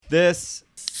This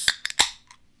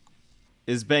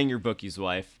is Bang Your Bookie's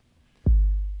Wife,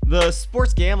 the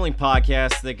sports gambling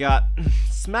podcast that got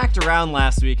smacked around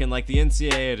last week in like the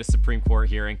NCAA at a Supreme Court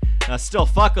hearing. Still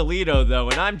fuck Alito though,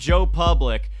 and I'm Joe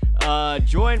Public,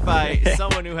 joined by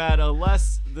someone who had a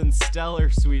less than stellar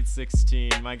Sweet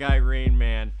 16, my guy Rain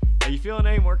Man. Are you feeling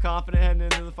any more confident heading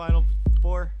into the Final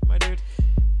Four, my dude?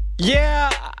 Yeah,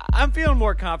 I'm feeling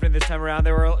more confident this time around.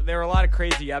 There were a lot of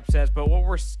crazy upsets, but what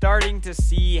we're starting to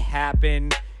see happen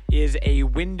is a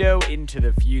window into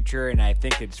the future, and I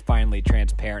think it's finally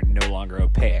transparent and no longer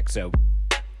opaque. So,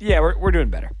 yeah, we're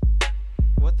doing better.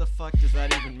 What the fuck does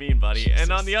that even mean, buddy? Jesus.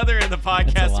 And on the other end of the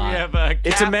podcast, we have Capper.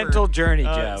 It's a mental journey,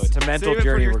 Joe. It's a mental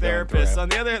journey we're going through. On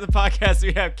the other end of the podcast,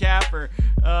 we have Capper.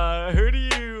 Who do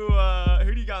you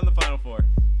got in the Final Four?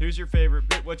 Who's your favorite?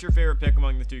 What's your favorite pick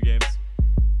among the two games?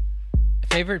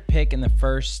 Favorite pick in the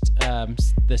first, the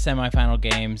semifinal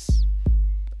games.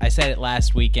 I said it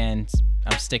last weekend.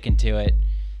 I'm sticking to it.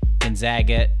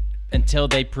 Gonzaga, until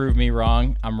they prove me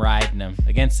wrong, I'm riding them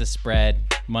against the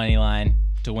spread, money line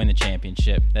to win the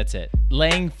championship. That's it.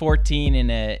 Laying 14 in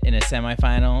a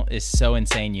semifinal is so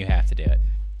insane. You have to do it.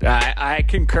 I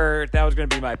concur. That was going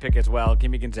to be my pick as well.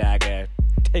 Give me Gonzaga.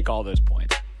 Take all those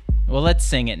points. Well, let's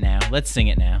sing it now.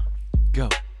 Go,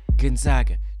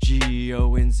 Gonzaga.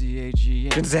 G-O-N-Z-A-G-A.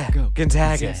 Gonzaga.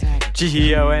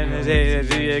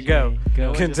 G-O-N-Z-A-G-A. Go.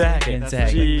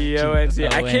 Gonzaga. G-O-N-Z-A.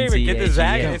 I can't even get the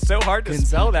Zaga. It's so hard to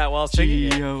spell that while singing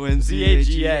it.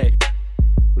 G-O-N-Z-A-G-A.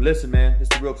 Well, listen, man. It's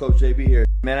the real Coach JB here.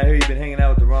 Man, I hear you've been hanging out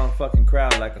with the wrong fucking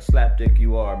crowd like a slapdick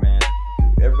you are, man.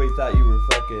 Everybody thought you were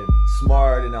fucking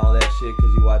smart and all that shit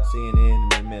because you watch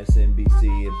CNN and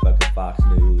MSNBC and fucking Fox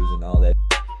News and all that.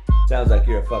 Sounds like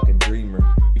you're a fucking dreamer.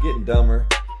 You're getting dumber.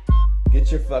 Get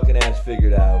your fucking ass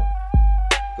figured out.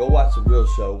 Go watch the real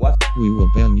show. We will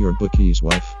bang your bookie's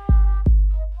wife.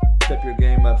 Step your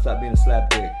game up. Stop being a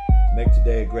slapdick. Make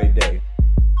today a great day.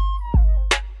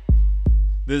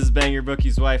 This is Bang Your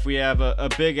Bookie's Wife. We have a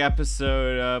big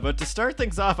episode, but to start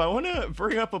things off, I want to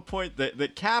bring up a point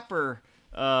that Capper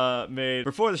made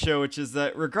before the show, which is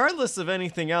that regardless of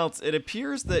anything else, it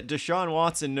appears that Deshaun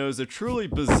Watson knows a truly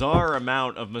bizarre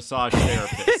amount of massage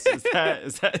therapists.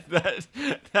 Is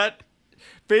that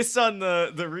based on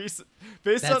the recent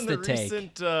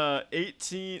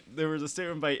 18, there was a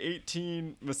statement by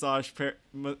 18 massage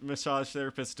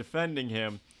therapists defending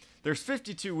him. There's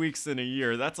 52 weeks in a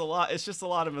year. That's a lot. It's just a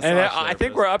lot of massage therapists. I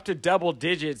think we're up to double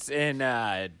digits in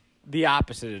the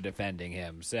opposite of defending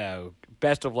him. So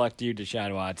best of luck to you,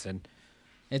 Deshaun Watson.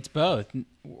 It's both.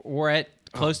 We're at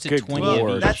close to 20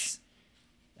 of each.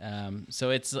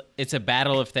 So it's a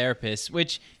battle of therapists,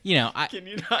 which,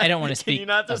 I don't want to speak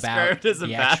about the actual. Can you not describe it as a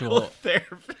battle of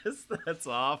therapists? That's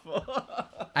awful.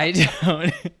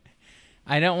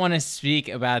 I don't want to speak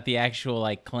about the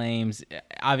actual claims.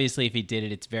 Obviously, if he did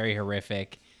it, it's very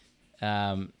horrific.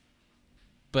 But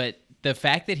the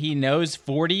fact that he knows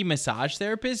 40 massage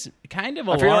therapists, kind of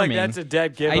alarming. I feel like that's a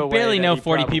dead giveaway. I barely know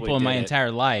 40 people in my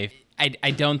entire life.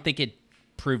 I don't think it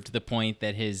proved the point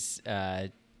that his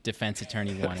defense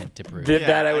attorney wanted to prove.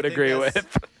 That I would agree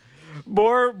with.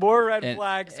 More red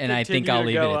flags. And I think I'll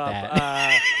leave it at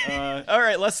that. All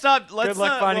right, let's stop. Good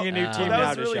luck finding a new team now,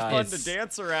 That was really fun to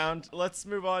dance around. Let's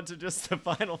move on to just the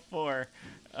Final Four,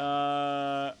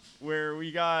 where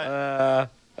we got.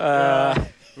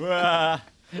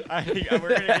 I think we're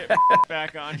gonna get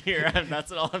back on here.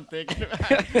 That's all I'm thinking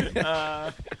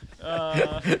about.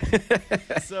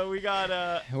 So we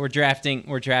got. We're drafting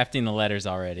the letters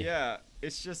already. Yeah.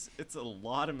 It's a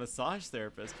lot of massage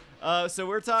therapists. So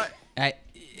we're talking.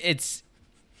 It's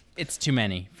too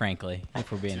many, frankly,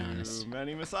 if we're being honest. Too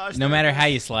many massage therapists. No matter how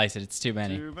you slice it, it's too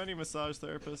many. Too many massage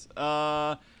therapists.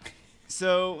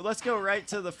 So let's go right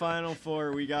to the Final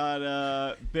Four. We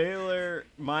got Baylor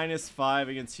 -5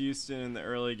 against Houston in the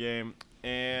early game,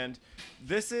 and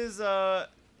this is a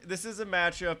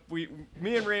matchup.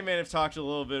 Me and Rayman have talked a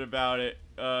little bit about it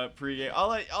pregame.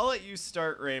 I'll let you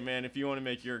start, Rayman, if you want to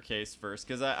make your case first,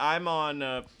 because I'm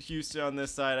on Houston on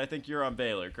this side. I think you're on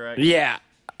Baylor, correct? Yeah.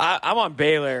 I'm on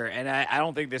Baylor, and I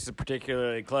don't think this is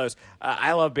particularly close.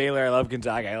 I love Baylor. I love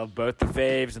Gonzaga. I love both the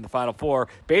faves in the Final Four.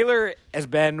 Baylor has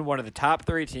been one of the top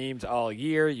 3 teams all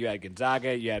year. You had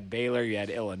Gonzaga, you had Baylor, you had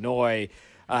Illinois.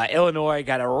 Illinois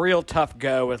got a real tough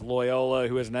go with Loyola,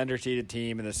 who is an underseeded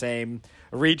team in the same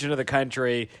region of the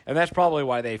country, and that's probably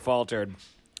why they faltered.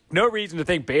 No reason to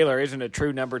think Baylor isn't a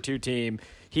true number 2 team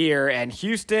here, and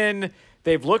Houston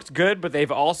they've looked good, but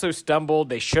they've also stumbled.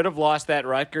 They should have lost that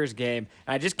Rutgers game.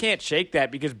 And I just can't shake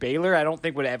that because Baylor, I don't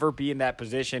think, would ever be in that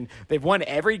position. They've won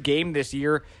every game this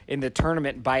year in the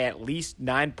tournament by at least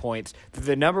 9 points. They're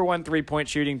the number one three-point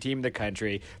shooting team in the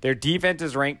country. Their defense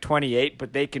is ranked 28,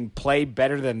 but they can play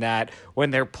better than that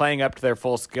when they're playing up to their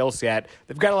full skill set.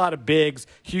 They've got a lot of bigs.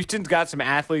 Houston's got some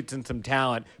athletes and some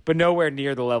talent, but nowhere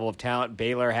near the level of talent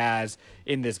Baylor has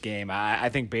in this game. I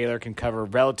think Baylor can cover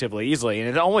relatively easily, and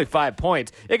it's only 5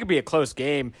 points. It could be a close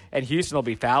game, and Houston will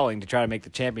be fouling to try to make the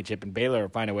championship, and Baylor will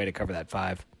find a way to cover that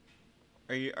 5.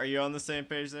 Are you on the same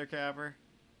page there, Capper?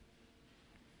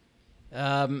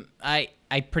 I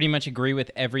pretty much agree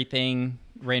with everything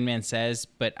Rain Man says,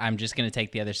 but I'm just going to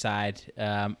take the other side.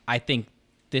 I think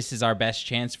this is our best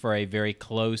chance for a very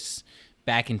close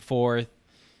back and forth.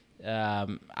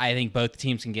 I think both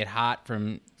teams can get hot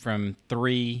from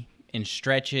three in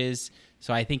stretches.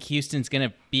 So I think Houston's going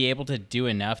to be able to do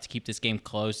enough to keep this game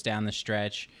close down the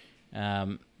stretch.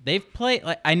 They've played.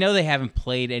 I know they haven't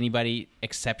played anybody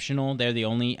exceptional.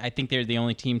 I think they're the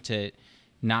only team to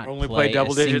not Only play a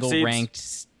double-digit single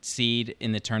ranked seed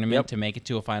in the tournament to make it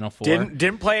to a Final Four.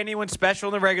 Didn't play anyone special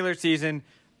in the regular season.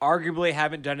 Arguably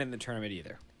haven't done it in the tournament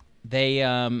either.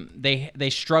 They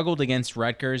struggled against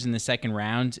Rutgers in the second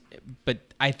round,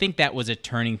 but I think that was a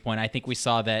turning point. I think we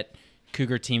saw that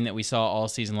Cougar team that we saw all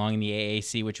season long in the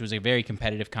AAC, which was a very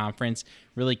competitive conference,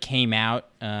 really came out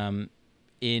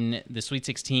in the Sweet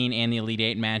 16 and the Elite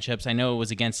 8 matchups. I know it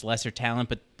was against lesser talent,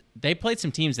 but they played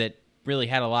some teams that really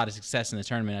had a lot of success in the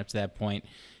tournament up to that point.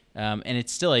 And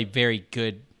it's still a very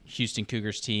good Houston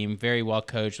Cougars team, very well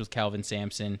coached with Kelvin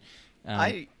Sampson.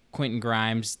 Quentin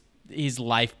Grimes, he's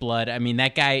lifeblood. I mean,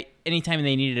 that guy, anytime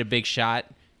they needed a big shot,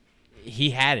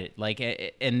 he had it.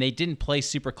 And they didn't play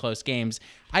super close games.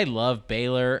 I love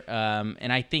Baylor,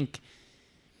 and I think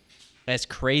as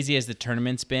crazy as the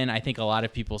tournament's been, I think a lot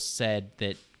of people said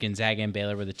that Gonzaga and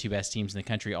Baylor were the two best teams in the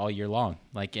country all year long.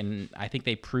 And I think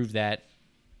they proved that,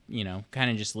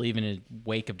 kind of just leaving a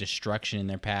wake of destruction in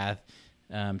their path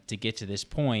to get to this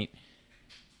point.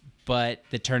 But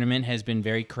the tournament has been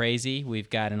very crazy. We've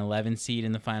got an 11 seed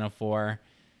in the Final Four.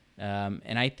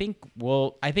 And I think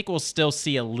we'll still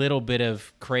see a little bit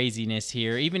of craziness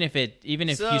here, even if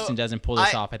Houston doesn't pull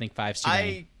this off. I think 5's too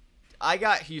many. I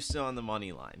got Houston on the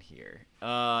money line here,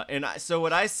 so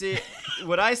what I see,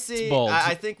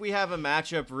 I think we have a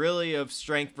matchup really of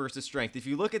strength versus strength. If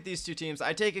you look at these two teams,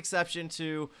 one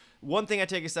thing I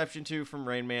take exception to from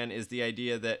Rain Man is the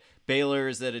idea that Baylor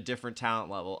is at a different talent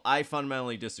level. I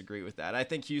fundamentally disagree with that. I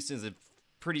think Houston's a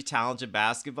pretty talented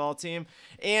basketball team.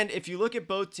 And if you look at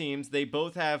both teams, they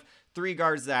both have 3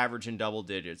 guards that average in double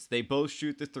digits. They both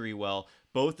shoot the 3 well,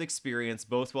 both experienced,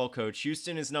 both well coached.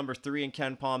 Houston is number 3 in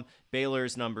KenPom. Baylor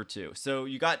is number 2. So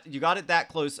you got it that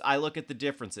close. I look at the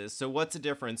differences. So what's the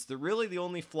difference? The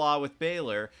only flaw with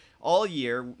Baylor all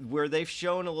year, where they've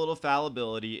shown a little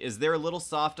fallibility, is they're a little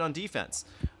soft on defense.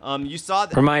 You saw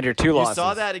that. Reminder: 2 losses. You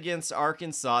saw that against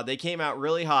Arkansas. They came out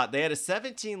really hot. They had a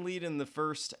 17 lead in the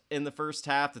first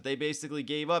half that they basically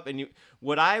gave up. And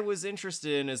what I was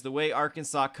interested in is the way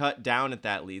Arkansas cut down at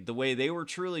that lead. The way they were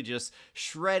truly just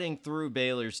shredding through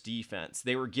Baylor's defense.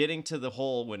 They were getting to the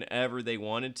hole whenever they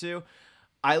wanted to.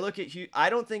 I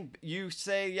don't think you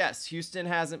say yes. Houston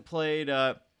hasn't played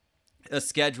a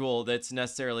schedule that's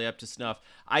necessarily up to snuff.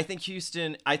 I think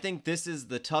this is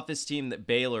the toughest team that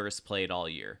Baylor has played all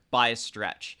year by a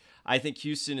stretch. I think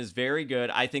Houston is very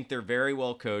good. I think they're very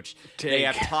well coached. They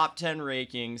have top 10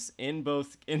 rankings in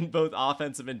both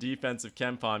offensive and defensive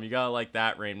KenPom. You gotta like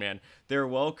that, Rain Man. They're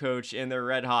well coached and they're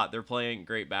red hot. They're playing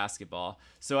great basketball.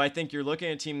 So I think you're looking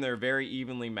at a team that are very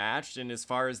evenly matched. And as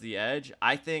far as the edge,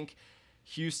 I think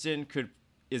Houston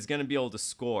is going to be able to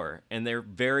score, and they're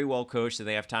very well coached and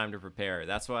they have time to prepare.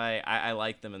 That's why I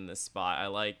like them in this spot. I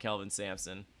like Kelvin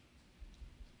Sampson.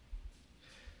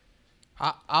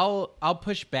 I'll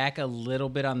push back a little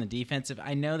bit on the defensive.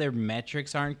 I know their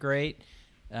metrics aren't great,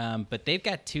 but they've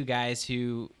got 2 guys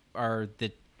who are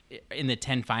in the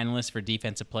 10 finalists for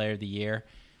Defensive Player of the Year,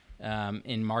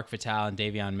 in Mark Vital and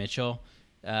Davion Mitchell.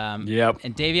 And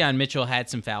Davion Mitchell had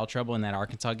some foul trouble in that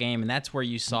Arkansas game, and that's where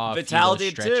you saw a few of those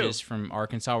stretches from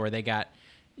Arkansas where they got.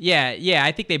 Yeah,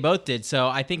 I think they both did. So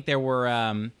I think there were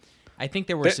some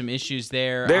issues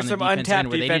there. There's on the some defensive untapped end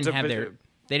where defensive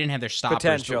they didn't have their stoppers,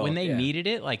 potential, but when they needed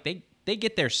it, they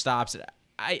get their stops.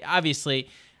 I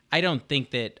don't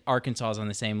think that Arkansas is on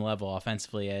the same level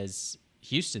offensively as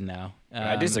Houston, though.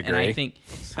 I disagree. And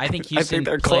I think Houston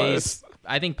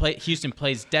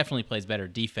definitely plays better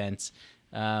defense.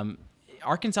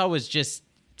 Arkansas was just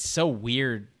so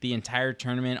weird the entire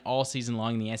tournament, all season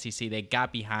long in the SEC. They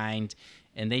got behind,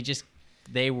 and they just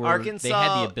they had the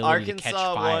Arkansas, ability to catch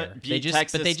fire. Beat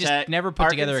Texas But they just Tech. never put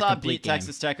together a Arkansas complete beat game.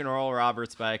 Texas Tech and Oral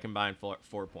Roberts by a combined 4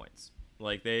 points.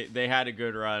 Like they had a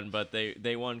good run, but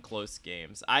they won close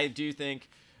games. I do think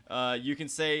you can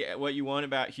say what you want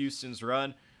about Houston's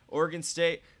run. Oregon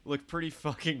State looked pretty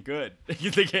fucking good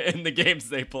in the games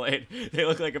they played. They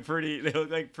look like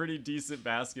pretty decent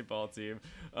basketball team.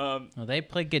 Well, they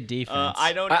play good defense.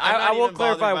 I will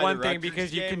clarify one thing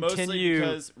because you mostly continue.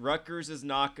 because Rutgers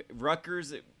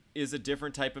is a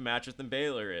different type of matchup than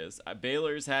Baylor is.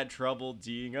 Baylor's had trouble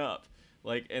D'ing up.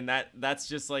 And that's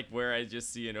just like where I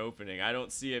just see an opening. I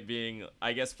don't see it being.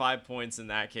 I guess 5 points in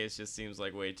that case just seems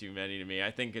like way too many to me.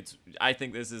 I think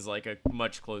this is like a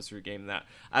much closer game than that.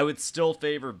 I would still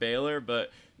favor Baylor, but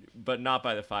not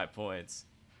by the 5 points.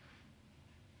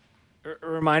 A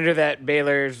reminder that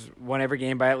Baylor's won every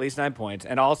game by at least 9 points,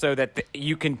 and also that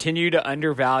you continue to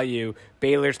undervalue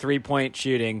Baylor's 3-point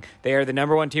shooting. They are the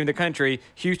number 1 team in the country.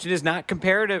 Houston is not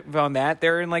comparative on that.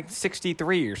 They're in like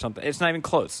 63 or something. It's not even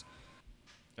close.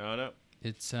 Oh no,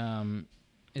 it's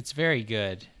very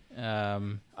good.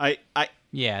 I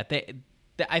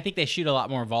think they shoot a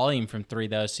lot more volume from 3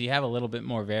 though, so you have a little bit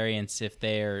more variance if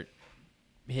they're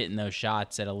hitting those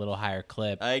shots at a little higher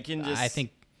clip. I don't know.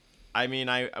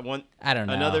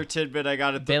 Another tidbit I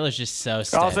got at Baylor's just so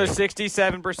steady. Also,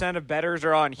 67% of bettors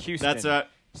are on Houston. That's right.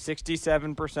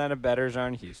 67% of bettors are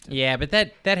on Houston. Yeah, but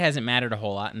that hasn't mattered a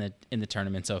whole lot in the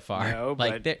tournament so far. No,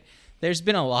 like there's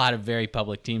been a lot of very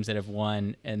public teams that have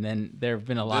won, and then there have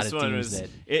been a lot of teams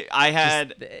I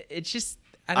had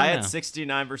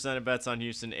 69% of bets on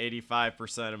Houston,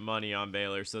 85% of money on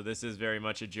Baylor, so this is very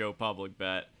much a Joe Public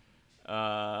bet.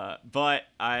 But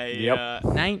I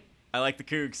like the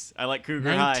Cougs. I like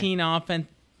Cougar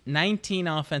 19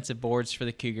 offensive boards for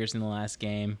the Cougars in the last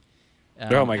game.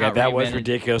 Oh my God, that was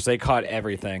ridiculous. They caught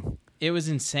everything. It was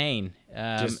insane.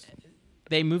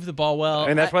 They moved the ball well,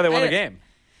 and that's why they won the game.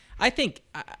 I think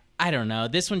I don't know.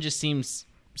 This one just seems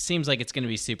like it's going to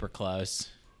be super close.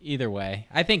 Either way,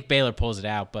 I think Baylor pulls it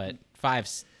out, but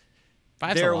five's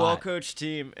they're a a lot. well-coached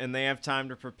team, and they have time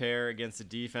to prepare against a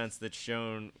defense that's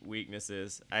shown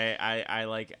weaknesses. I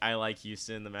like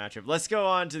Houston in the matchup. Let's go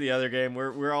on to the other game.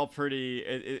 We're all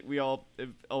pretty. We all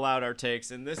allowed our takes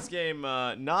in this game.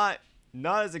 Not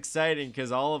as exciting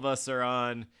because all of us are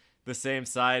on the same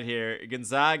side here.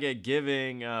 Gonzaga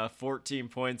giving 14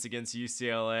 points against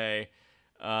UCLA.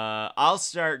 I'll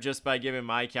start just by giving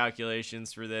my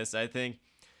calculations for this. I think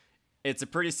it's a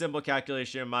pretty simple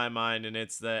calculation in my mind, and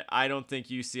it's that I don't think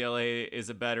UCLA is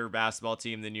a better basketball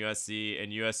team than USC,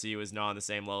 and USC was not on the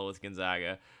same level with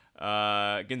Gonzaga.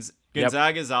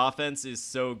 Gonzaga's offense is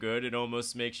so good, it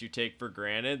almost makes you take for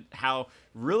granted how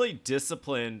really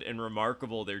disciplined and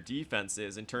remarkable their defense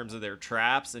is in terms of their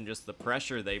traps and just the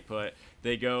pressure they put.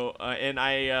 They go, and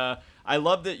I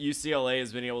love that UCLA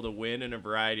has been able to win in a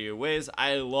variety of ways.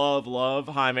 I love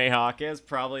Jaime Jaquez,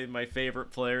 probably my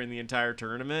favorite player in the entire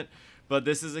tournament. But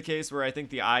this is a case where I think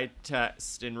the eye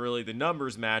test and really the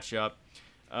numbers match up.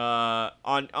 On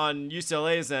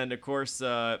UCLA's end, of course,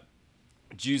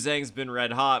 Juzang's been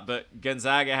red hot, but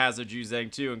Gonzaga has a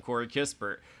Juzang too, and Corey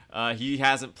Kispert. He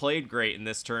hasn't played great in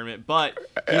this tournament, but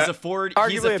he's a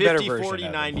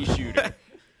 50-40-90 shooter.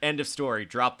 End of story.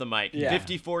 Drop the mic. Yeah.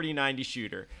 50-40-90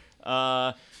 shooter.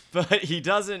 But he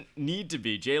doesn't need to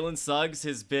be. Jalen Suggs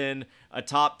has been a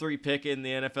top 3 pick in the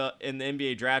NFL in the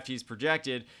NBA draft. He's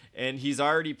projected, and he's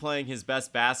already playing his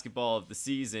best basketball of the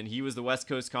season. He was the West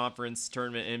Coast Conference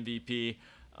Tournament MVP.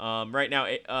 Right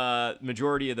now,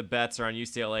 majority of the bets are on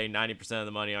UCLA, 90% of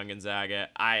the money on Gonzaga.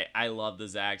 I love the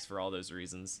Zags for all those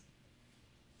reasons.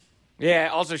 Yeah,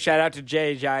 also shout out to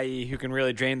Jay Ajayi, who can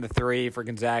really drain the 3 for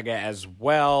Gonzaga as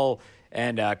well,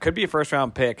 and could be a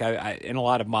first-round pick. In a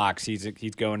lot of mocks,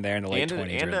 he's going there in the late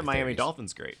 20s. And the Miami 30s.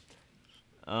 Dolphins, great.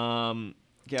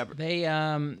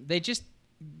 They just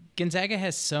Gonzaga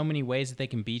has so many ways that they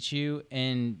can beat you,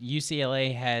 and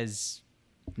UCLA has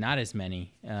not as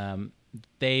many.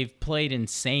 They've played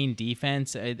insane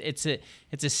defense. It's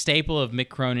a staple of Mick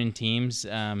Cronin teams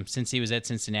since he was at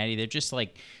Cincinnati. They're just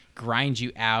like grind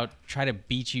you out, try to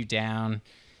beat you down.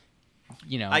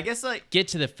 I guess get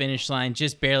to the finish line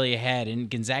just barely ahead. And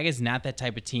Gonzaga's not that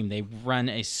type of team. They run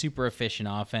a super efficient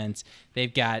offense.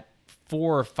 They've got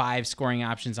 4 or 5 scoring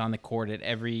options on the court at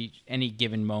any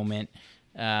given moment.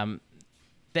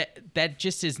 that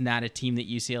just is not a team that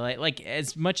UCLA, like,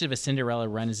 as much of a Cinderella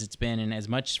run as it's been and as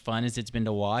much fun as it's been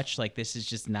to watch, like, this is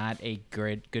just not a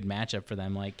good matchup for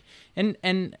them. Like,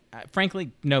 and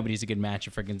frankly, nobody's a good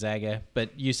matchup for Gonzaga,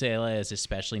 but UCLA is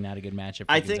especially not a good matchup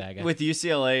for Gonzaga. I think with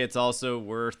UCLA, it's also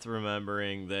worth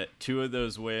remembering that 2 of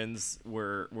those wins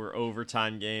were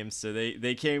overtime games, so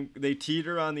they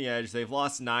teetered on the edge. They've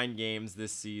lost 9 games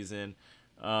this season.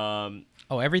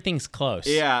 Everything's close.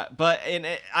 Yeah, but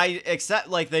I accept,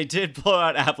 like, they did blow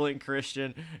out Appleton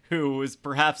Christian, who was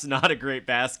perhaps not a great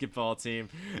basketball team.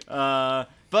 But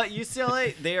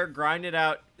UCLA, they are grinded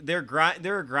out. They're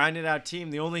a grinded out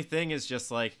team. The only thing is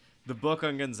just like the book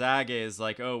on Gonzaga is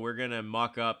like, oh, we're gonna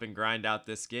muck up and grind out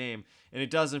this game, and it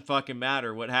doesn't fucking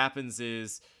matter. What happens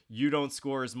is you don't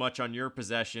score as much on your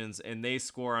possessions, and they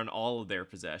score on all of their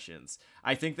possessions.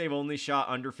 I think they've only shot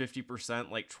under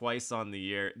 50% like twice on the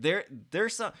year.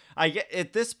 There's some. I get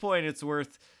at this point, it's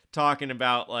worth talking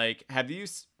about. Like,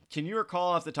 can you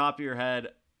recall off the top of your head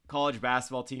college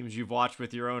basketball teams you've watched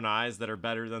with your own eyes that are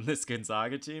better than this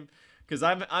Gonzaga team? Because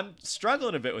I'm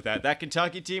struggling a bit with that. That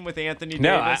Kentucky team with Anthony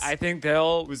Davis. I think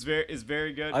is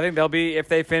very good. I think they'll be, if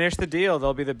they finish the deal,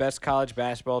 they'll be the best college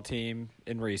basketball team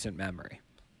in recent memory.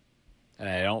 And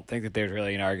I don't think that there's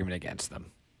really an argument against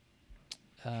them.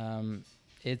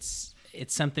 It's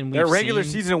something we've Their regular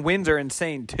seen. season wins are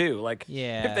insane too. Like,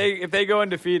 Yeah. if they go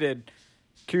undefeated,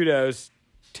 kudos,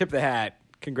 tip the hat,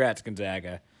 congrats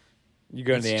Gonzaga. You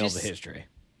go in the annals of history.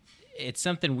 It's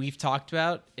something we've talked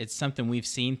about. It's something we've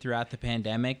seen throughout the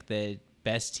pandemic. The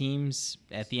best teams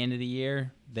at the end of the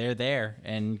year, they're there,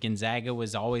 and Gonzaga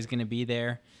was always going to be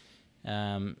there.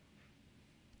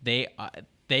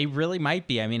 They really might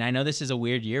be. I mean, I know this is a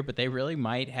weird year, but they really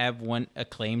might have a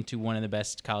claim to one of the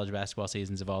best college basketball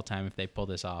seasons of all time if they pull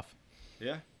this off.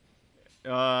 Yeah.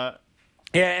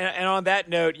 And on that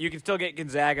note, you can still get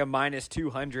Gonzaga minus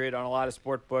 200 on a lot of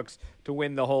sport books to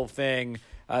win the whole thing.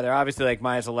 They're obviously like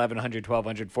minus 1,100,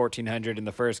 1,200, 1,400 in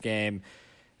the first game.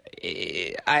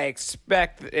 I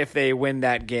expect if they win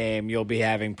that game, you'll be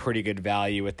having pretty good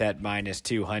value with that minus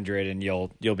 200, and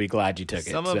you'll be glad you took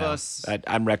it. Some of us,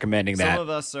 I'm recommending that. Some of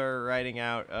us are writing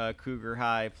out Cougar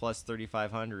High plus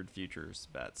 3,500 futures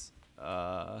bets.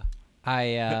 I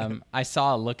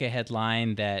saw a look ahead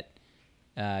line that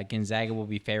Gonzaga will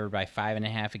be favored by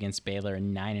 5.5 against Baylor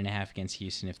and 9.5 against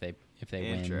Houston if they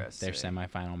win their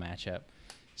semifinal matchup.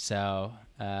 So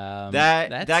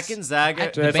that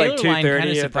Gonzaga, the Baylor line kind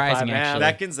of surprising actually.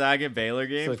 That Gonzaga Baylor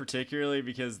game, particularly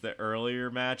because the earlier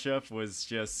matchup was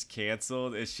just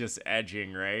canceled. It's just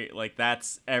edging, right? Like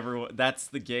that's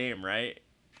the game, right?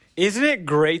 Isn't it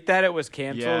great that it was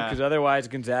canceled? Because otherwise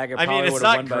Gonzaga probably would have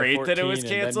won by 14. I mean, it's not great that it was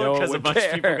canceled because a bunch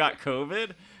of people got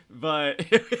COVID, but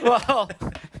well,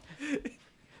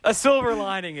 a silver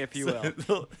lining, if you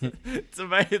will.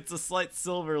 It's a slight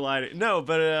silver lining. No,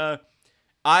 but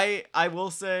I will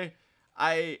say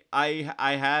I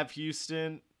have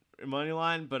Houston money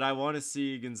line, but I want to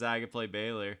see Gonzaga play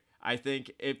Baylor. I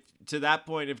think if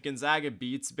Gonzaga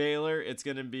beats Baylor, it's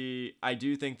going to be, I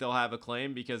do think they'll have a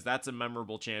claim because that's a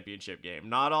memorable championship game.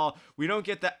 Not all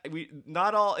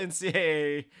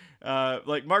NCAA,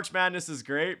 like March Madness is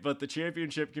great, but the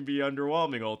championship can be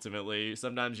underwhelming ultimately.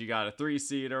 Sometimes you got a 3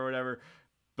 seed or whatever.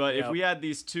 But if we had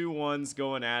these 2-1s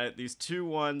going at it, these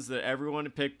 2-1s that everyone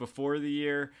had picked before the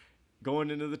year going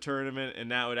into the tournament, and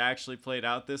now it actually played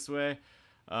out this way,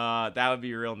 that would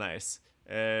be real nice.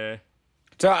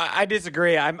 So I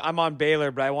disagree. I'm on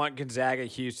Baylor, but I want Gonzaga,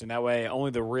 Houston. That way,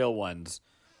 only the real ones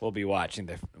will be watching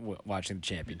the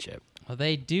championship. Well,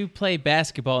 they do play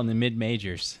basketball in the mid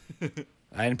majors,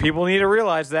 and people need to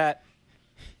realize that.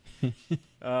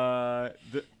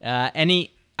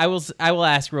 I will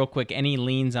ask real quick. Any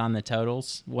leans on the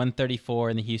totals?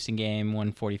 134 in the Houston game,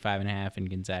 145.5 in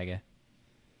Gonzaga.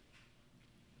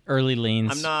 Early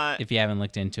leans. I'm not. If you haven't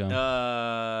looked into them.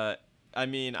 I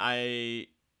mean,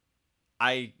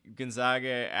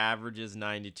 Gonzaga averages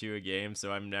 92 a game,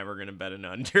 so I'm never gonna bet an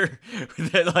under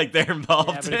that like they're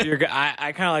involved. Yeah, but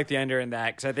I kind of like the under in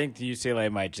that because I think the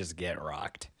UCLA might just get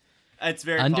rocked. It's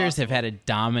very unders possible. have had a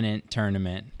dominant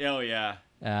tournament. Oh yeah.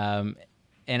 And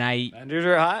unders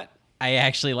are hot. I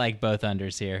actually like both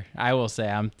unders here. I will say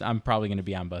I'm probably going to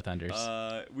be on both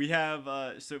unders. We have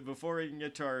so before we can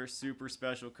get to our super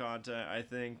special content, I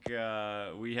think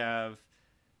we have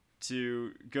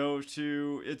to go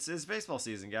to it's baseball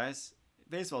season, guys.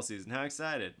 Baseball season. How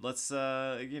excited! Let's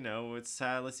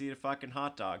let's eat a fucking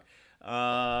hot dog.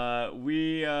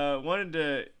 We wanted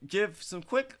to give some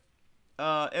quick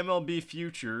MLB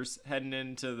futures heading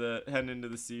into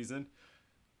the season.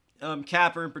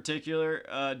 Capper in particular,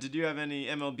 did you have any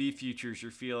MLB futures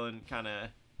you're feeling kind of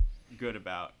good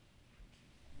about?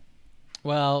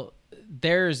 Well,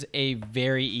 there's a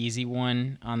very easy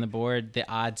one on the board. The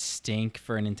odds stink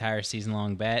for an entire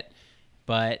season-long bet,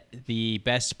 but the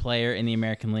best player in the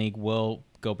American League will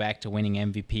go back to winning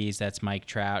MVPs. That's Mike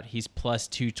Trout. He's plus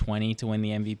 220 to win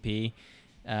the MVP.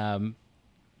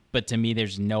 But to me,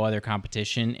 there's no other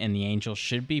competition, and the Angels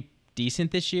should be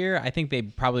decent this year. I think they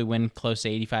probably win close to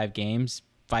 85 games,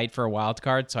 fight for a wild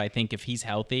card. So I think if he's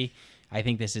healthy, I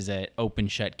think this is an open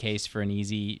shut case for an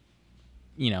easy,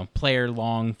 player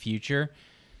long future.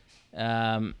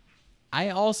 I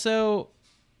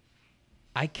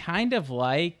kind of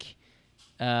like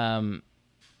the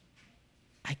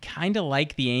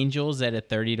Angels at a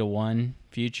 30-1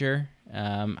 future.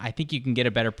 I think you can get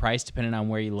a better price depending on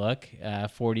where you look.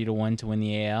 40-1 to win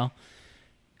the AL.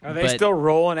 Are they still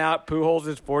rolling out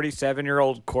Pujols'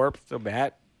 47-year-old corpse to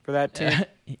bat for that team?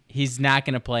 He's not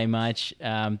going to play much.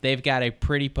 They've got a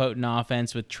pretty potent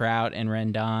offense with Trout and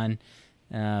Rendon.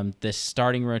 The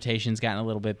starting rotation's gotten a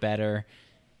little bit better.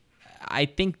 I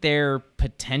think they're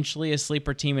potentially a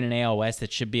sleeper team in an AL West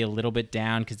that should be a little bit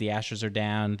down because the Astros are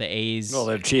down. The A's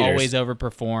they're cheaters. Always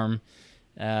overperform.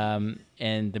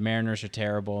 And the Mariners are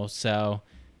terrible. So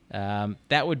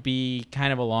that would be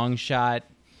kind of a long shot.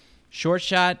 Short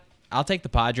shot, I'll take the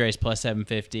Padres plus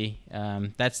 750.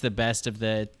 That's the best of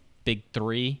the big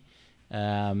three.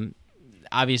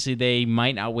 Obviously, they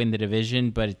might not win the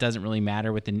division, but it doesn't really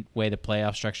matter with the way the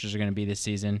playoff structures are going to be this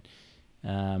season.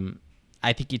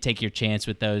 I think you take your chance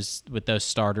with those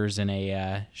starters in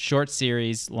a short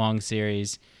series, long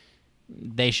series.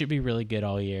 They should be really good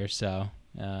all year, so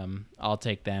I'll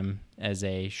take them as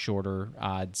a shorter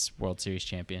odds World Series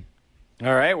champion.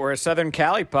 All right, we're a Southern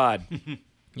Cali pod.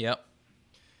 Yep,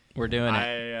 we're doing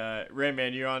it.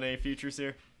 Rayman, you on any futures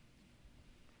here?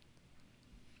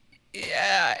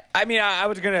 Yeah, I mean, I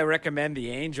was going to recommend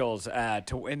the Angels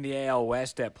to win the AL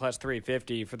West at plus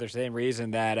 350 for the same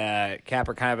reason that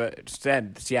Capper kind of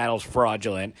said Seattle's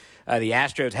fraudulent. The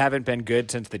Astros haven't been good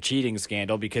since the cheating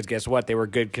scandal because guess what? They were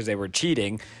good because they were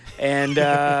cheating. And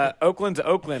Oakland's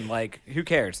Oakland. Like, who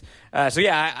cares? So,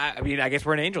 yeah, I mean, I guess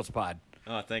we're an Angels pod.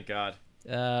 Oh, thank God.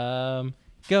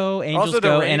 Go, Angels, also, the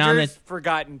go. Rangers, And on the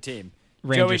forgotten team.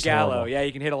 Rangers, Joey Gallo. horrible. Yeah,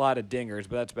 you can hit a lot of dingers,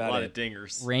 but that's about it. A lot of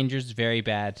dingers. Rangers, very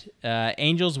bad.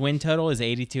 Angels win total is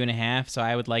 82.5, so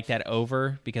I would like that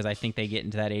over because I think they get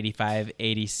into that 85,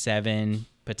 87,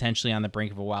 potentially on the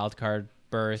brink of a wild card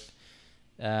berth.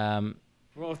 Well,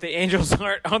 if the Angels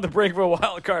aren't on the brink of a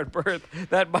wild card berth,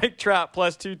 that Mike Trout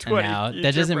plus 220. Now, future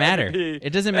that doesn't matter. MVP.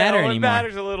 It doesn't matter anymore. It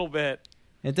matters a little bit.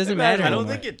 It doesn't It matter matters. I don't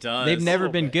anymore. think it does. They've never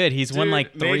little been bit. good. He's won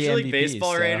like 3 Major League MVPs.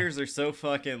 Baseball so. Raiders are so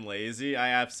fucking lazy.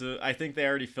 I think they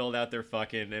already filled out their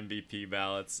fucking MVP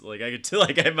ballots. Like I could tell,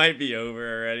 like I might be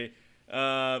over already.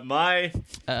 The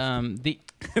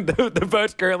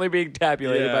vote's currently being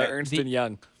tabulated Yeah. by Ernst and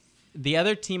Young. The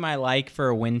other team I like for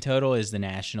a win total is the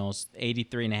Nationals,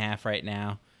 83.5 right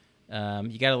now.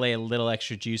 You got to lay a little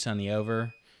extra juice on the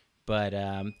over, but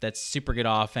that's super good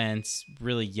offense,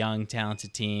 really young,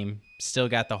 talented team. Still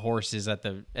got the horses at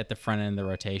the front end of the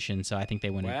rotation, so I think they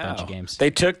win a bunch of games.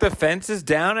 They took the fences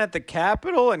down at the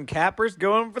Capitol, and Capper's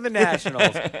going for the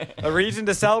Nationals. A reason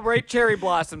to celebrate cherry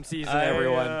blossom season,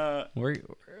 everyone.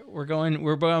 We're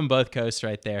going both coasts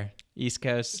right there, East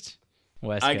Coast,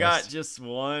 West Coast. I got just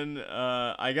one.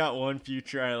 I got one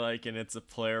future I like, and it's a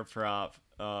player prop.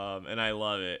 And I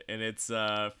love it. And it's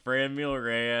Franmil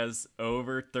Reyes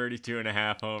over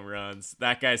 32.5 home runs.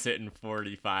 That guy's hitting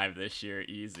 45 this year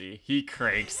easy. He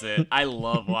cranks it. I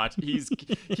love watching.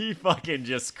 He fucking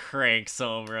just cranks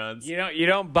home runs. You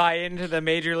don't buy into the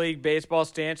Major League Baseball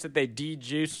stance that they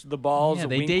de-juice the balls. Yeah,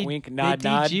 wink, wink, nod, they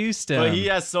nod. de-juiced him. But he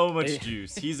has so much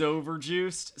juice. He's over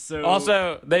juiced. So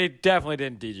Also, they definitely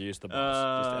didn't de-juice the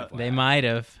balls. Just FYI. They might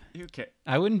have. who cares?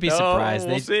 I wouldn't be surprised.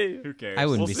 We'll see. Who cares? I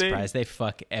wouldn't We'll be see. surprised. They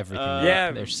fuck everything Yeah,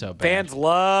 up. They're so bad. fans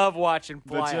love watching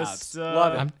But flyouts. just,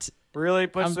 Love it. I'm Really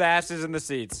puts the asses in the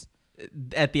seats.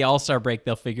 at the All-Star break,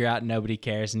 they'll figure out nobody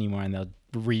cares anymore, and they'll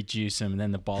rejuice him, and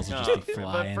then the balls will just be But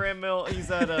flying. Franmil,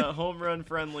 he's at a home run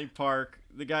friendly park.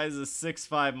 The guy's a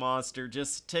 6'5" monster.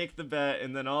 Just take the bet,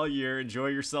 and then all year enjoy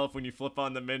yourself when you flip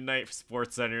on the Midnight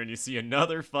Sports Center and you see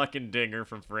another fucking dinger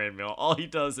from Franmil. All he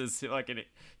does is fucking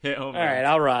hit home All runs. right,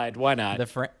 I'll ride. Why not? the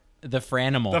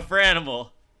Franimal. The Franimal.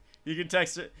 You can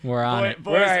text it. We're on it.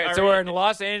 All right, so we're in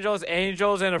Los Angeles,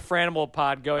 Angels, and a Franimal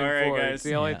pod going All right, forward. guys. It's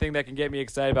the only Yeah. thing that can get me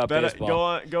excited about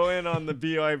baseball. Go in on the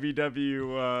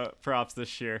BYVW props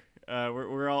this year.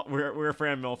 We're a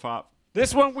Franmil prop.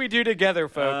 This one we do together,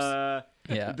 folks.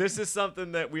 Yeah. This is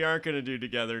something that we aren't going to do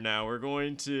together now. We're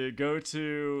going to go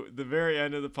to the very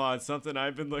end of the pod, something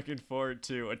I've been looking forward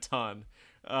to a ton.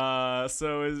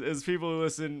 So as people who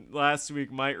listened last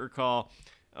week might recall,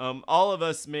 all of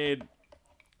us made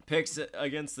picks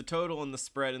against the total and the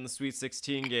spread in the Sweet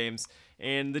 16 games.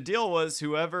 And the deal was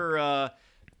whoever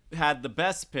had the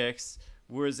best picks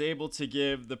was able to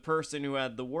give the person who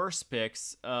had the worst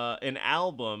picks an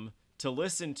album to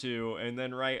listen to and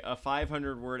then write a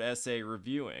 500-word essay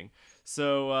reviewing.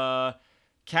 So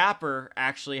Capper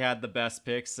actually had the best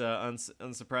picks.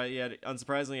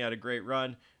 Unsurprisingly, he had a great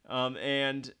run.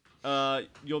 And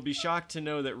you'll be shocked to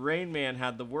know that Rain Man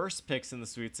had the worst picks in the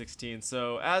Sweet 16.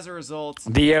 So as a result,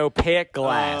 The opaque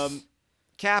glass.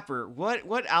 Capper,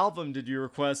 what album did you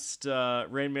request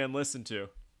Rain Man listen to?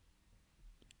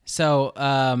 So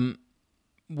I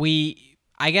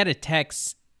got a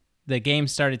text. The game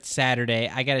started Saturday.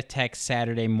 I got a text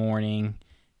Saturday morning.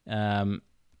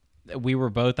 We were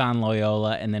both on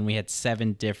Loyola, and then we had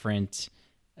 7 different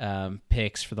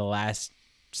picks for the last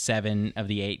 7 of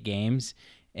the 8 games.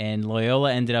 And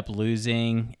Loyola ended up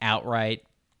losing outright.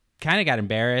 Kind of got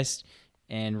embarrassed.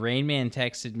 And Rain Man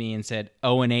texted me and said,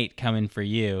 0-8 coming for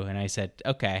you. And I said,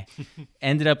 okay.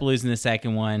 Ended up losing the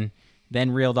second one.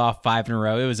 Then reeled off 5 in a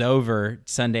row. It was over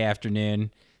Sunday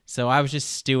afternoon. So I was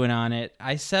just stewing on it.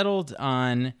 I settled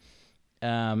on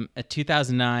a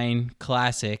 2009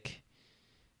 classic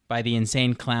by the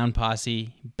Insane Clown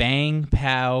Posse, Bang,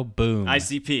 Pow, Boom.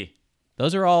 ICP.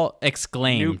 Those are all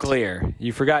exclaimed. Nuclear.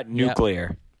 You forgot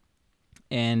nuclear.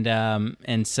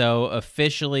 And so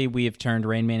officially we have turned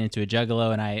Rain Man into a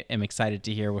juggalo, and I am excited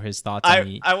to hear what his thoughts on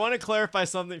the... I want to clarify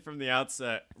something from the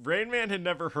outset. Rain Man had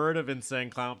never heard of Insane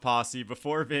Clown Posse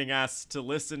before being asked to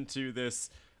listen to this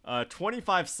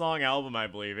 25-song album, I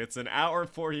believe. It's an hour and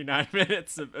 49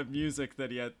 minutes of music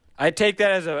that he had. I take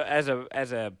that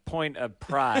as a point of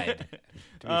pride.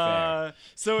 To be fair.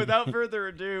 So without further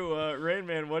ado, Rain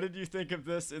Man, what did you think of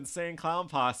this Insane Clown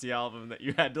Posse album that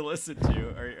you had to listen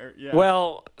to? Yeah.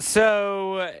 Well,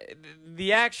 so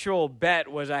the actual bet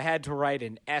was I had to write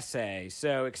an essay.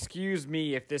 So excuse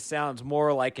me if this sounds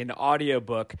more like an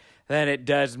audiobook than it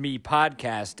does me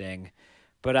podcasting.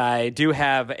 But I do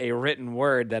have a written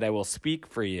word that I will speak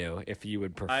for you if you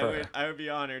would prefer. I would be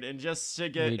honored. And just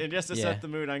to set the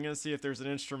mood, I'm going to see if there's an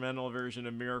instrumental version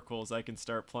of Miracles I can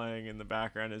start playing in the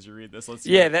background as you read this. Let's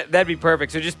see. Yeah, that'd be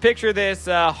perfect. So just picture this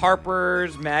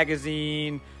Harper's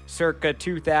Magazine, circa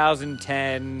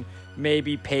 2010,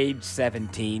 maybe page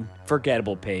 17.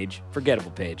 Forgettable page.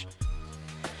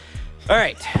 All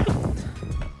right.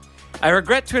 I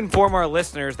regret to inform our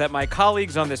listeners that my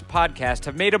colleagues on this podcast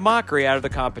have made a mockery out of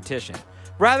the competition.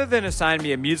 Rather than assign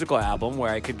me a musical album where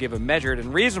I could give a measured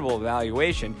and reasonable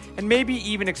evaluation and maybe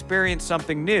even experience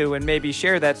something new and maybe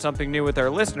share that something new with our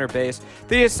listener base,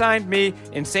 they assigned me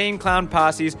Insane Clown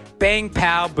Posse's Bang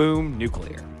Pow Boom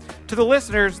Nuclear. To the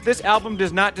listeners, this album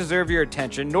does not deserve your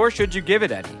attention, nor should you give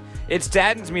it any. It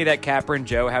saddens me that Capper and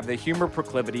Joe have the humor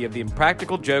proclivity of the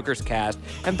Impractical Jokers cast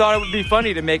and thought it would be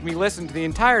funny to make me listen to the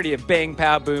entirety of Bang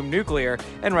Pow Boom Nuclear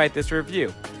and write this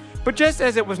review. But just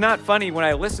as it was not funny when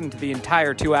I listened to the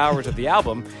entire 2 hours of the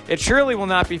album, it surely will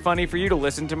not be funny for you to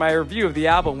listen to my review of the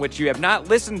album which you have not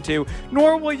listened to,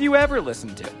 nor will you ever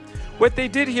listen to. What they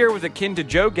did here was akin to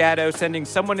Joe Gatto sending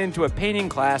someone into a painting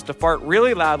class to fart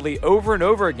really loudly over and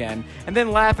over again and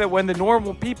then laugh at when the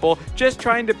normal people just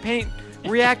trying to paint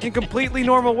react in completely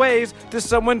normal ways to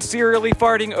someone serially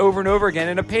farting over and over again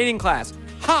in a painting class.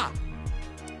 Ha!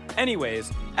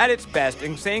 Anyways, at its best,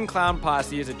 Insane Clown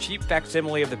Posse is a cheap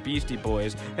facsimile of the Beastie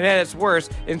Boys, and at its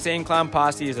worst, Insane Clown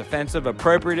Posse is offensive,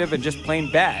 appropriative, and just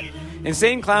plain bad.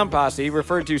 Insane Clown Posse,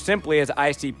 referred to simply as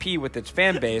ICP with its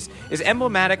fan base, is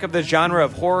emblematic of the genre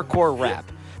of horrorcore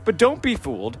rap. But don't be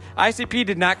fooled, ICP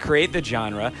did not create the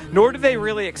genre, nor did they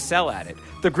really excel at it.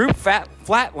 The group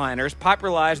Flatliners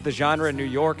popularized the genre in New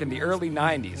York in the early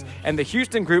 90s, and the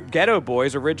Houston group Ghetto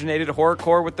Boys originated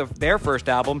horrorcore with their first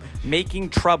album, Making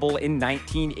Trouble, in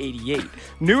 1988.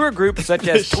 Newer groups such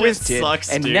as Twisted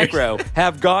and Necro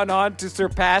have gone on to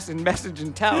surpass in message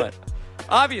and talent.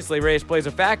 Obviously, race plays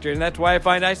a factor, and that's why I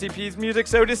find ICP's music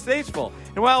so distasteful.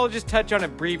 And while I'll just touch on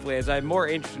it briefly, as I'm more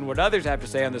interested in what others have to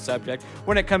say on the subject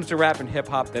when it comes to rap and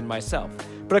hip-hop than myself.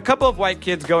 But a couple of white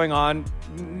kids going on,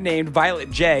 named Violet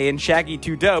J and Shaggy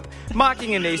 2 Dope,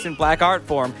 mocking a nascent black art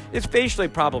form is facially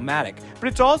problematic. But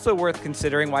it's also worth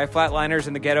considering why Flatliners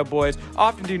and the Ghetto Boys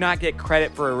often do not get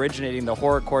credit for originating the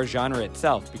horrorcore genre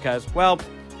itself, because, well,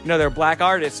 you know, they're black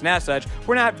artists, and as such,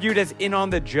 we're not viewed as in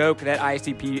on the joke that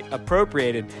ICP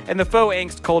appropriated and the faux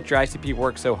angst culture ICP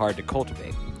worked so hard to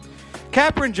cultivate.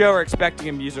 Capper and Joe are expecting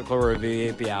a musical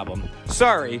review of the album.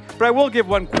 Sorry, but I will give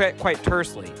one quite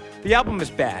tersely. The album is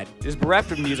bad, it is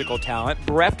bereft of musical talent,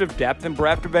 bereft of depth, and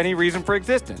bereft of any reason for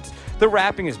existence. The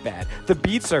rapping is bad, the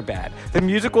beats are bad, the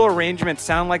musical arrangements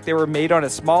sound like they were made on a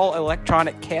small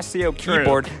electronic Casio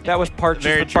keyboard that was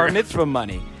purchased with bar mitzvah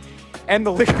money. And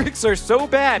the lyrics are so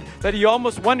bad that you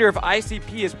almost wonder if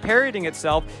ICP is parodying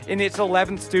itself in its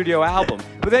 11th studio album.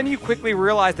 But then you quickly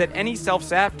realize that any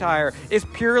self-satire is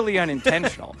purely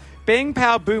unintentional. Bang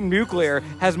Pow Boom Nuclear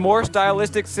has more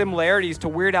stylistic similarities to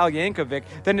Weird Al Yankovic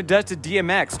than it does to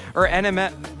DMX or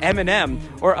Eminem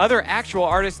or other actual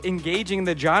artists engaging in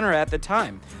the genre at the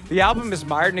time. The album is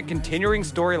mired in a continuing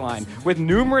storyline with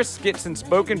numerous skits and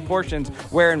spoken portions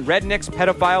wherein rednecks,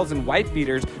 pedophiles, and white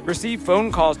beaters receive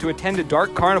phone calls to attend a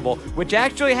dark carnival, which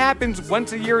actually happens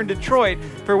once a year in Detroit,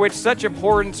 for which such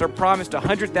abhorrents are promised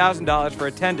 $100,000 for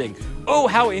attending. Oh,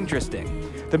 how interesting.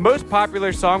 The most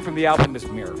popular song from the album is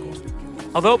Miracles.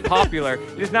 Although popular,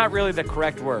 it is not really the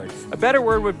correct word. A better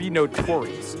word would be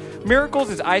notorious. Miracles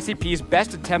is ICP's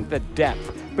best attempt at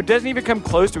depth, but doesn't even come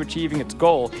close to achieving its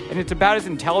goal, and it's about as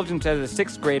intelligent as a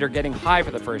 6th grader getting high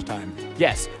for the first time.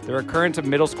 Yes, the recurrence of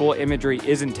middle school imagery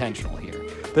is intentional here.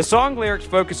 The song lyrics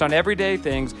focus on everyday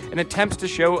things and attempts to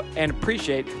show and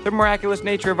appreciate the miraculous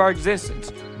nature of our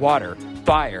existence. Water,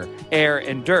 fire, air,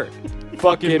 and dirt.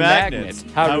 Fucking magnets.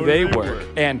 How do they work?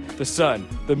 And the sun,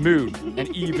 the moon, and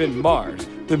even Mars.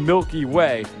 The Milky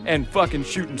Way, and fucking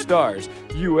shooting stars.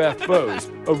 UFOs.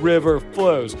 A river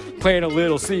flows. Plant a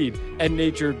little seed, and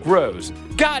nature grows.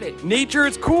 Got it! Nature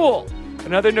is cool!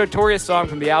 Another notorious song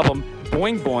from the album,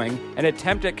 Boing Boing, an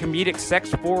attempt at comedic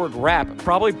sex-forward rap,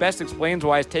 probably best explains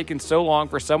why it's taken so long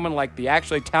for someone like the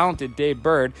actually talented Dave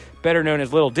Bird, better known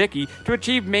as Lil Dicky, to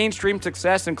achieve mainstream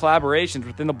success and collaborations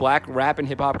within the black rap and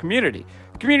hip-hop community.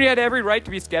 The community had every right to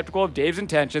be skeptical of Dave's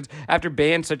intentions after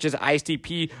bands such as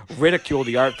ICP ridiculed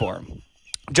the art form.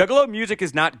 Juggalo music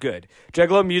is not good.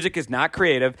 Juggalo music is not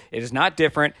creative. It is not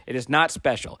different. It is not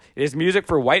special. It is music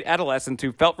for white adolescents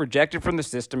who felt rejected from the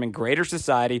system and greater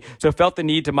society, so felt the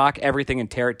need to mock everything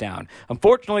and tear it down.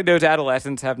 Unfortunately, those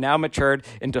adolescents have now matured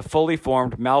into fully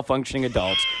formed, malfunctioning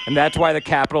adults, and that's why the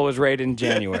Capitol was raided in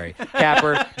January.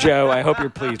 Capper, Joe, I hope you're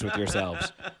pleased with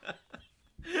yourselves.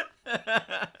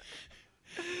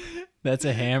 That's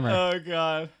a hammer. Oh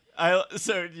God.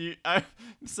 So you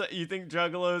think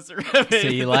Juggalos are So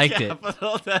you liked it.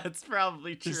 That's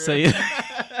probably true. So you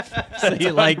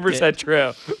liked 100% it.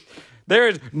 true. There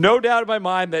is no doubt in my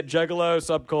mind that Juggalo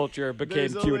subculture became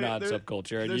There's only- QAnon there-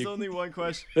 subculture. And There's only one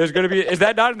question. there's going to be... Is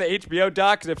that not in the HBO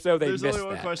doc? 'Cause if so, they There's missed only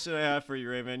one that. question I have for you,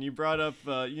 Rayman. You brought up,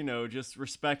 just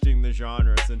respecting the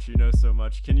genre since you know so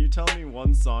much. Can you tell me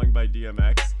one song by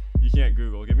DMX? You can't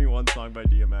Google. Give me one song by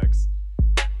DMX.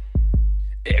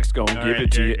 X gon' All give right,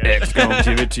 it to you. there you go. X gon'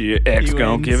 give it to you. X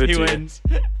gon' give it He to you. wins.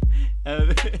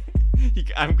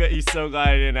 He's so glad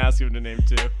I didn't ask him to name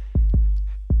two.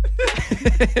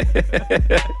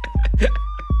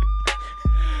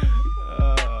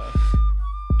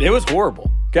 It was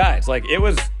horrible. Guys, it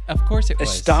was Of course it was.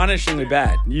 astonishingly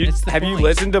bad. It's the Have you point.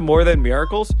 listened to More Than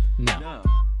Miracles? No. No.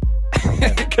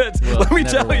 Because Well, let me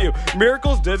never tell you, will.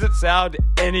 Miracles doesn't sound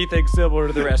anything similar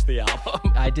to the rest of the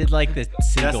album. I did like the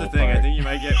That's seagull the thing. part. I think you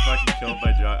might get fucking killed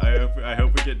by I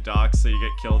hope we get doxxed so you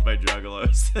get killed by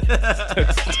Juggalos.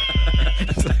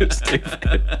 So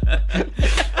stupid.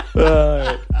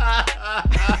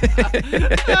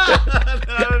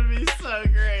 That would be so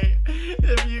great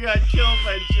if you got killed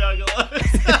by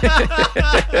Juggalos.